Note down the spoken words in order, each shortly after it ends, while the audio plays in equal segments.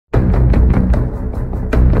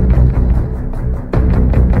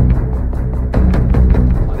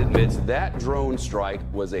drone strike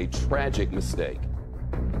was a tragic mistake.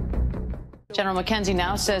 General McKenzie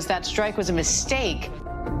now says that strike was a mistake.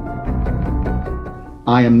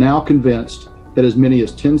 I am now convinced that as many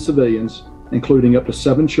as 10 civilians, including up to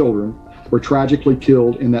 7 children, were tragically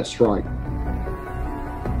killed in that strike.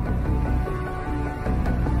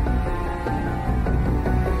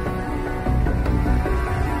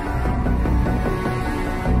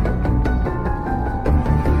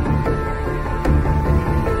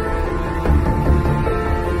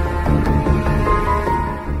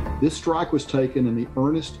 This strike was taken in the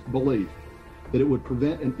earnest belief that it would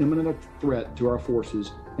prevent an imminent threat to our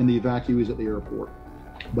forces and the evacuees at the airport.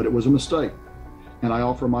 But it was a mistake, and I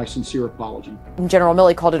offer my sincere apology. General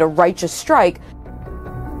Milley called it a righteous strike.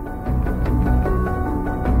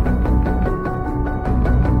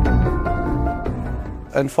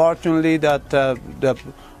 Unfortunately, that the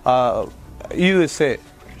USA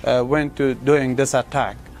went to doing this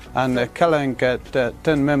attack and killing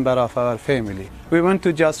 10 members of our family. We want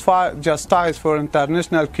to justice for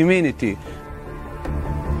international community.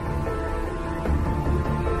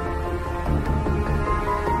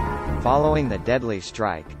 Following the deadly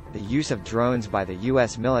strike, the use of drones by the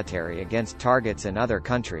U.S. military against targets in other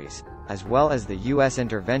countries, as well as the U.S.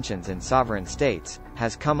 interventions in sovereign states,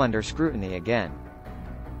 has come under scrutiny again.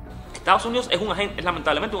 Estados Unidos es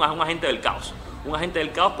lamentablemente un agente del caos. Un agente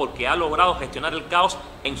del caos porque ha logrado gestionar el caos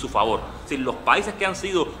en su favor. Es decir, los países que han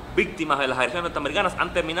sido víctimas de las agresiones norteamericanas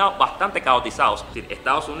han terminado bastante caotizados. Es decir,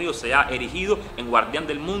 Estados Unidos se ha erigido en guardián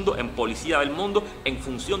del mundo, en policía del mundo, en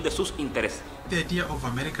función de sus intereses. The idea of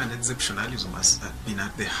American exceptionalism has been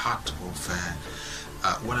at the heart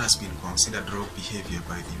of what has been considered rogue behavior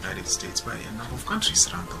by the United States, by a number of countries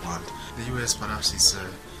around the world. The US perhaps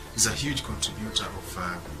is a huge contributor of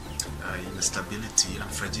instability and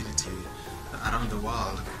fragility around the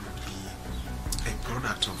world. Could be a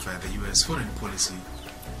product of the US foreign policy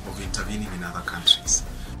of intervening in other countries.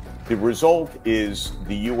 The result is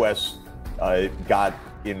the US got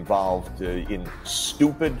involved in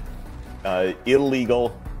stupid,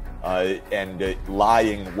 illegal, and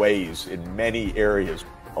lying ways in many areas.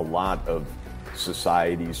 A lot of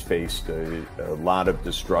societies faced a lot of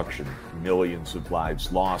destruction, millions of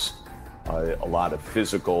lives lost, a lot of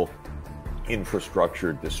physical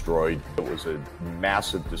infrastructure destroyed. It was a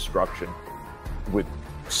massive destruction with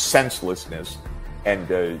senselessness,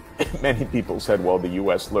 and many people said, well, the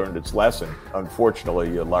U.S. learned its lesson.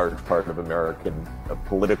 Unfortunately, a large part of American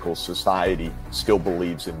political society still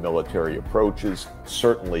believes in military approaches,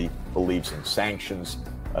 certainly believes in sanctions,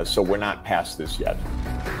 so we're not past this yet.